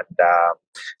and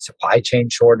supply chain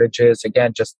shortages.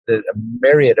 Again, just the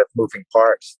myriad of moving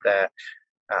parts that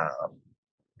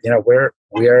you know,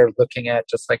 we're looking at,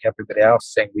 just like everybody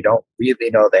else, saying we don't really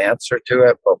know the answer to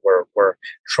it, but we're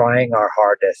trying our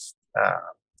hardest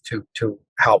to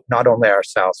help not only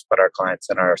ourselves but our clients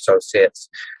and our associates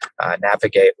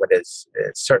navigate what is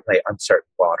certainly uncertain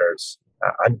waters,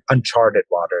 uncharted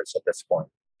waters at this point.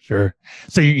 Sure.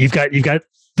 So you've got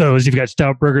those, you've got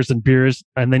Stout burgers and beers,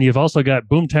 and then you've also got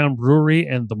Boomtown Brewery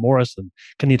and the Morrison.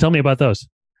 Can you tell me about those?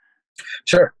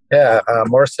 Sure. Yeah.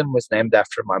 Morrison was named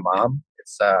after my mom.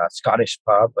 It's a Scottish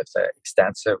pub with an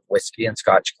extensive whiskey and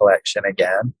Scotch collection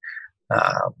again.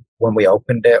 When we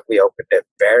opened it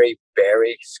very,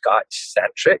 very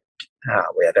Scotch-centric.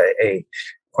 We had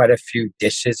quite a few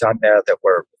dishes on there that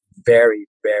were very,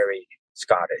 very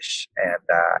Scottish. And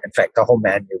in fact, the whole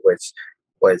menu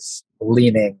was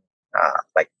leaning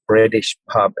like British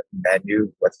pub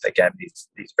menu with, again,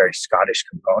 these very Scottish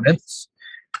components.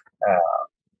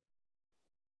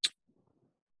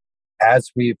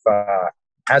 As we've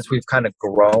kind of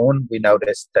grown, we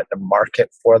noticed that the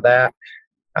market for that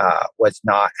was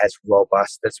not as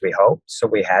robust as we hoped. So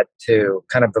we had to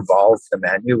kind of evolve the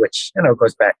menu, which, you know,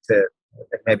 goes back to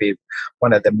maybe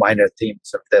one of the minor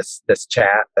themes of this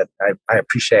chat that I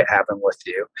appreciate having with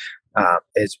you.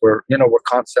 Is we're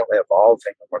constantly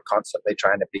evolving, and we're constantly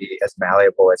trying to be as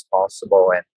malleable as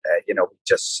possible. And we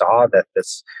just saw that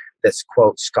this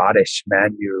quote Scottish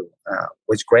menu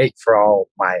was great for all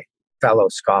my fellow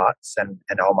Scots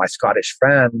and all my Scottish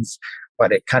friends,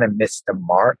 but it kind of missed the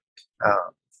mark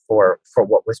for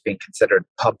what was being considered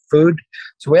pub food.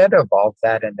 So we had to evolve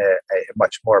that into a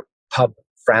much more pub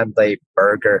friendly,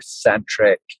 burger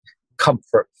centric,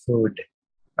 comfort food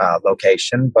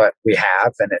location, but we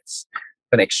have, and it's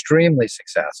been extremely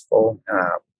successful.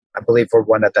 I believe we're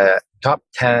one of the top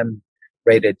 10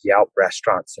 rated Yelp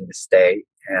restaurants in the state,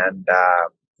 and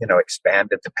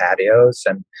expanded the patios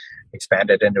and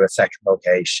expanded into a second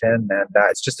location, and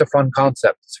it's just a fun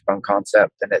concept. It's a fun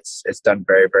concept, and it's done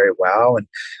very, very well. And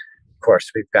of course,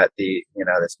 we've got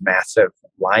this massive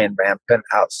lion rampant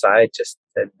outside, just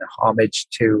in homage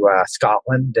to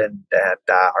Scotland and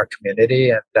our community.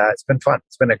 And it's been fun.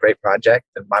 It's been a great project.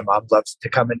 And my mom loves to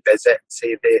come and visit and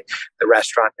see the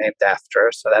restaurant named after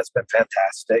her. So that's been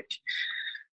fantastic.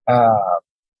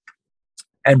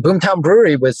 And Boomtown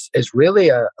Brewery is really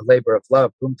a labor of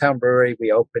love. Boomtown Brewery,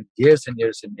 we opened years and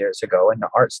years and years ago in the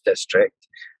Arts District,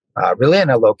 really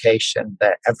in a location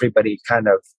that everybody kind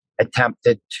of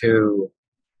attempted to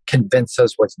convince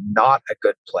us was not a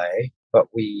good play, but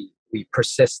we we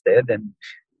persisted and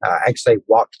actually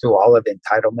walked through all of the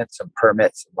entitlements and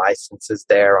permits and licenses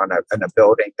there on a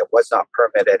building that was not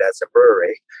permitted as a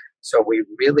brewery. So we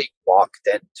really walked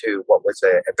into what was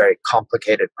a very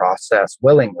complicated process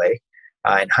willingly.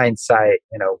 In hindsight,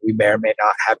 we may or may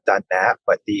not have done that,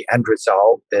 but the end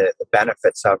result, the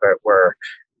benefits of it were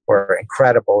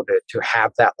incredible to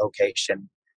have that location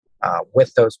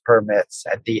with those permits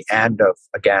at the end of,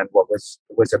 again, what was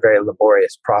a very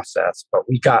laborious process. But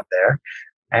we got there,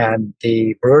 and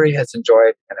the brewery has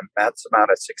enjoyed an immense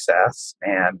amount of success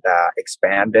and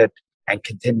expanded and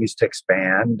continues to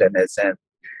expand and is in,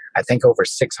 I think, over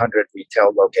 600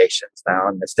 retail locations now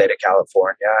in the state of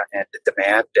California. And the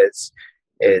demand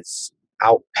is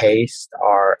outpaced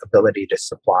our ability to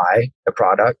supply the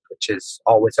product, which is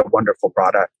always a wonderful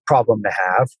problem to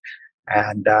have.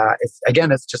 And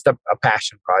it's just a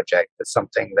passion project. It's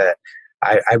something that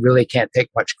I really can't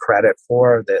take much credit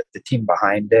for. The team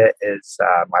behind it is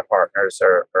my partners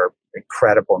are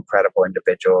incredible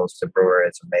individuals. The brewer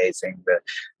is amazing. The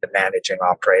managing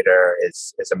operator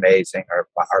is amazing. Our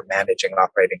managing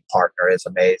operating partner is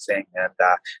amazing. And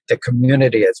the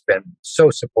community has been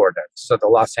so supportive. So the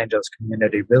Los Angeles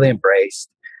community really embraced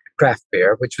craft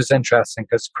beer, which was interesting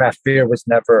because craft beer was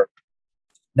never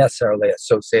necessarily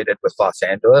associated with Los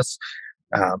Angeles.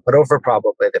 But over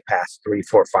probably the past 3,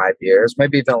 4, 5 years,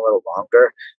 maybe even a little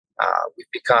longer, we've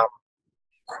become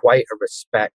quite a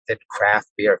respected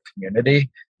craft beer community,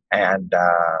 and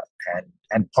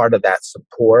part of that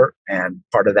support and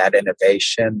part of that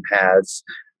innovation has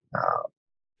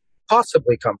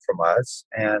possibly come from us,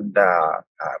 and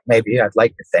maybe I'd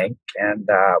like to think, and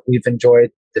we've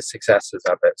enjoyed the successes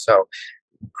of it. So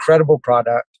incredible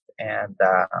product, and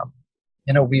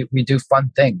we do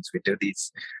fun things. We do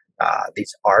these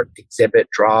art exhibit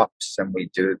drops, and we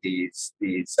do these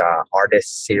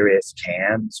artist serious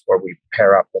cans where we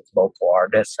pair up with local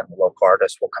artists, and the local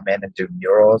artists will come in and do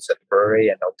murals at the brewery,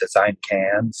 and they'll design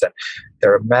cans, and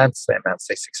they're immensely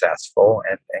successful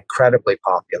and incredibly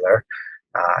popular.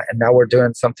 And now we're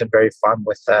doing something very fun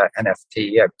with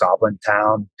NFT, a Goblin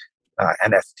Town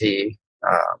NFT,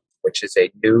 which is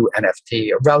a new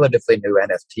NFT, a relatively new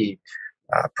NFT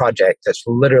project that's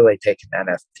literally taken the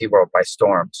NFT world by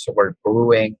storm. So we're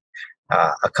brewing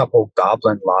a couple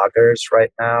Goblin lagers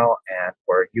right now, and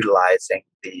we're utilizing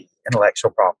the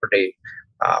intellectual property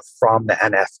from the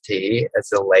NFT as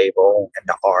the label and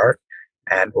the art.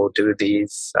 And we'll do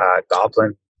these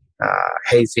Goblin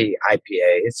hazy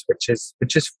IPAs, which is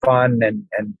fun and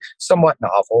somewhat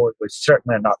novel. It was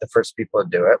certainly not the first people to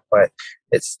do it, but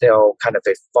it's still kind of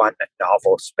a fun,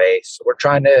 novel space. So we're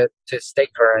trying to stay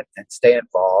current and stay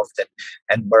involved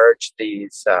and merge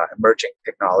these emerging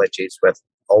technologies with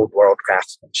old world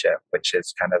craftsmanship, which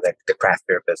is kind of the craft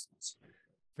beer business.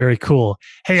 Very cool.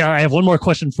 Hey, I have one more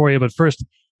question for you, but first,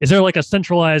 is there like a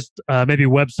centralized maybe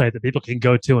website that people can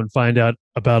go to and find out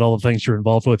about all the things you're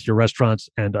involved with, your restaurants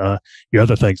and your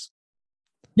other things?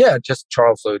 Yeah, just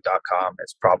charleslew.com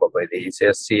is probably the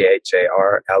easiest.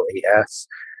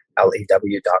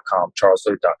 CharlesLew.com,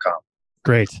 charleslew.com.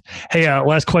 Great. Hey,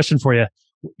 last question for you.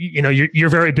 You're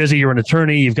very busy. You're an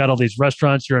attorney. You've got all these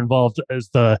restaurants. You're involved as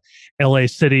the LA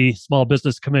City Small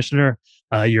Business Commissioner.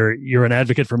 You're an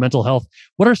advocate for mental health.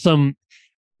 What are some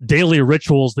daily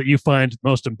rituals that you find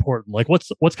most important? Like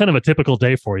what's kind of a typical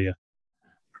day for you?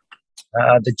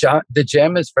 The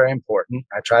gym is very important.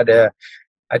 I try to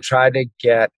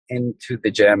get into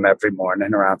the gym every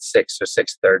morning around 6 or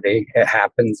 6:30. It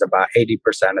happens about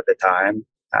 80% of the time.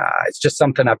 It's just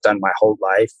something I've done my whole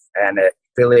life, and it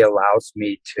really allows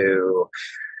me to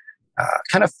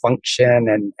kind of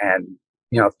function and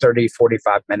 30,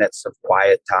 45 minutes of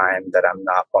quiet time that I'm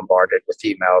not bombarded with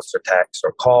emails or texts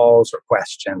or calls or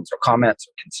questions or comments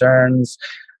or concerns.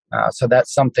 So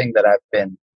that's something that I've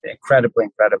been incredibly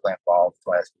involved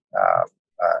with.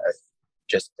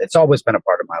 It's always been a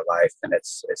part of my life, and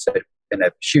it's been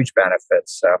a huge benefit.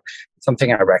 So it's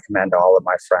something I recommend to all of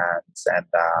my friends and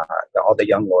all the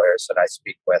young lawyers that I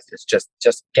speak with is just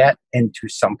get into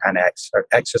some kind of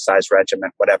exercise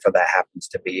regimen, whatever that happens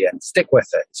to be, and stick with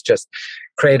it. It's just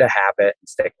create a habit and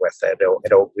stick with it.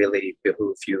 It'll really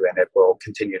behoove you, and it will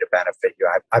continue to benefit you,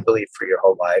 I believe, for your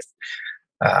whole life.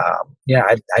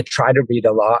 I try to read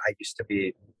a lot. I used to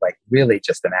be like really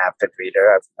just an avid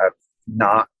reader. I've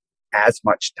not as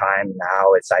much time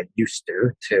now as I used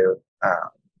to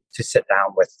sit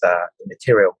down with the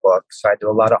material books. So I do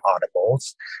a lot of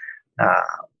audibles,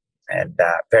 and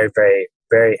very, very,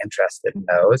 very interested in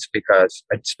those because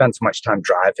I spend so much time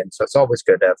driving. So it's always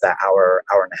good to have that hour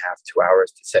and a half, 2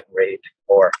 hours to sit and read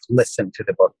or listen to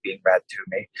the book being read to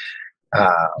me.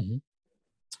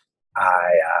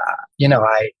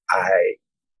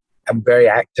 I'm very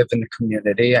active in the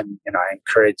community, and I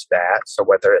encourage that. So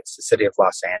whether it's the city of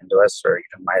Los Angeles or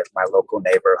even my local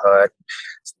neighborhood,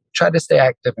 try to stay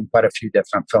active in quite a few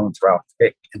different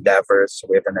philanthropic endeavors. So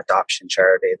we have an adoption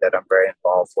charity that I'm very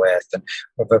involved with, and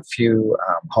we have a few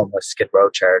homeless Skid Row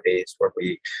charities where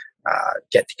we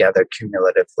get together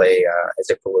cumulatively as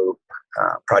a group,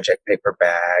 Project Paper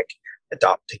Bag,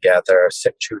 Adopt Together,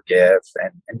 Sip, Chew, Give,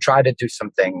 and try to do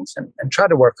some things and try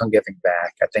to work on giving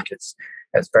back. I think it's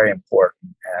very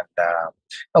important. And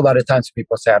a lot of times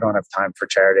people say, I don't have time for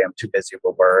charity, I'm too busy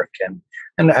with work. And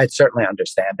I certainly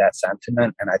understand that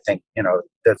sentiment. And I think,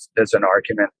 there's an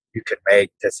argument you could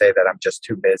make to say that I'm just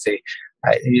too busy.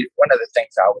 One of the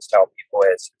things I always tell people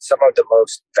is some of the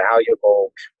most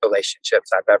valuable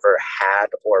relationships I've ever had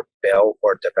or built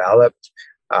or developed,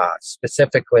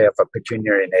 specifically of a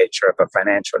pecuniary nature, of a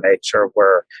financial nature,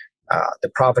 where the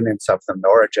provenance of them, the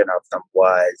origin of them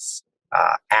was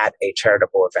at a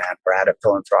charitable event or at a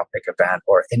philanthropic event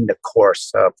or in the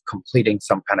course of completing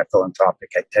some kind of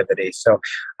philanthropic activity. So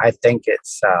I think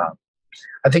it's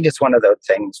one of those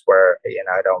things where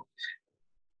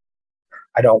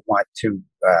I don't want to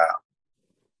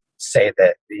say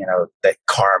that that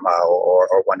karma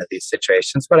or one of these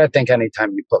situations, but I think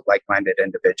anytime you put like-minded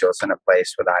individuals in a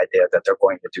place with the idea that they're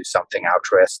going to do something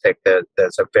altruistic,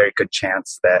 there's a very good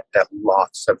chance that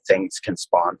lots of things can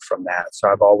spawn from that. So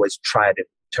I've always tried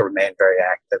to remain very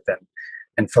active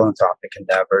in philanthropic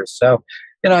endeavors. So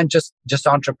and just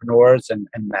entrepreneurs and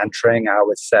mentoring. I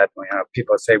always said,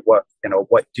 people say, what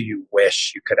do you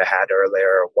wish you could have had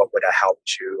earlier? Or what would have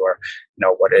helped you? Or,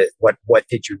 what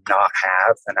did you not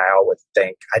have? And I always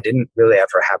think I didn't really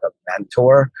ever have a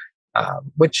mentor,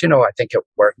 which, I think it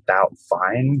worked out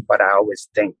fine. But I always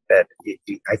think that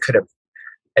I could have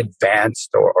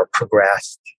advanced or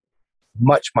progressed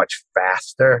much, much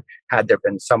faster had there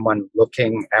been someone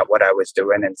looking at what I was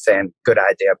doing and saying, good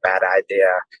idea, bad idea.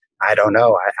 I don't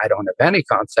know. I don't have any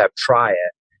concept. Try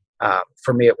it.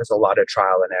 For me, it was a lot of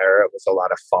trial and error. It was a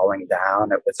lot of falling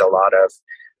down. It was a lot of,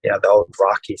 the old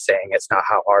Rocky saying, it's not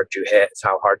how hard you hit, it's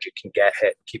how hard you can get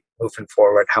hit. Keep moving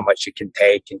forward, how much you can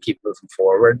take and keep moving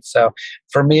forward. So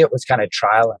for me, it was kind of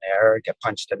trial and error, get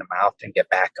punched in the mouth and get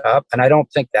back up. And I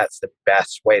don't think that's the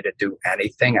best way to do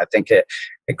anything. I think it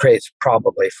creates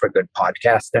probably for a good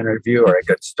podcast interview or a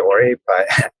good story,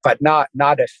 but not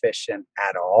efficient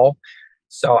at all.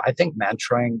 So I think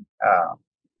mentoring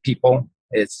people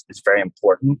is very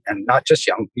important, and not just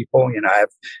young people. I have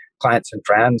clients and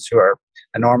friends who are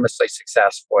enormously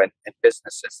successful in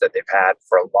businesses that they've had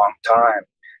for a long time,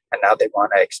 and now they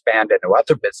want to expand into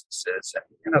other businesses.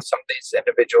 And, some of these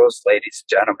individuals, ladies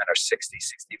and gentlemen, are 60,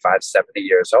 65, 70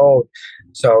 years old.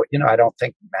 So, I don't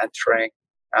think mentoring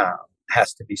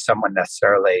has to be someone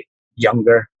necessarily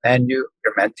younger than you,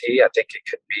 your mentee. I think it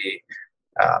could be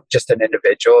just an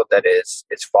individual that is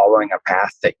following a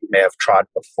path that you may have trod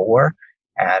before,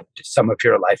 and some of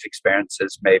your life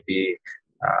experiences may be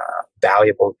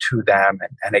valuable to them,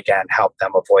 and again help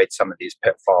them avoid some of these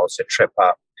pitfalls that trip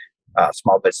up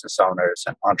small business owners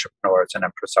and entrepreneurs and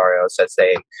impresarios as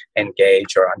they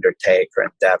engage or undertake or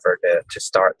endeavor to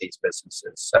start these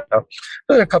businesses. So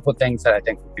those are a couple of things that I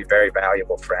think would be very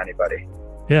valuable for anybody.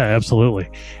 Yeah, absolutely.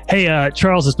 Hey,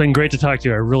 Charles, it's been great to talk to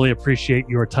you. I really appreciate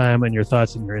your time and your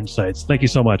thoughts and your insights. Thank you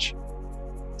so much.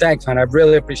 Thanks, man. I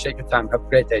really appreciate your time. Have a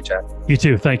great day, Chad. You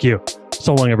too. Thank you.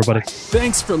 So long, everybody.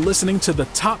 Thanks for listening to the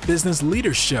Top Business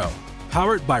Leaders Show,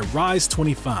 powered by Rise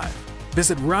 25.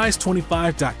 Visit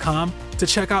rise25.com to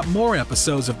check out more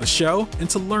episodes of the show and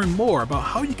to learn more about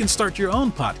how you can start your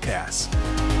own podcast.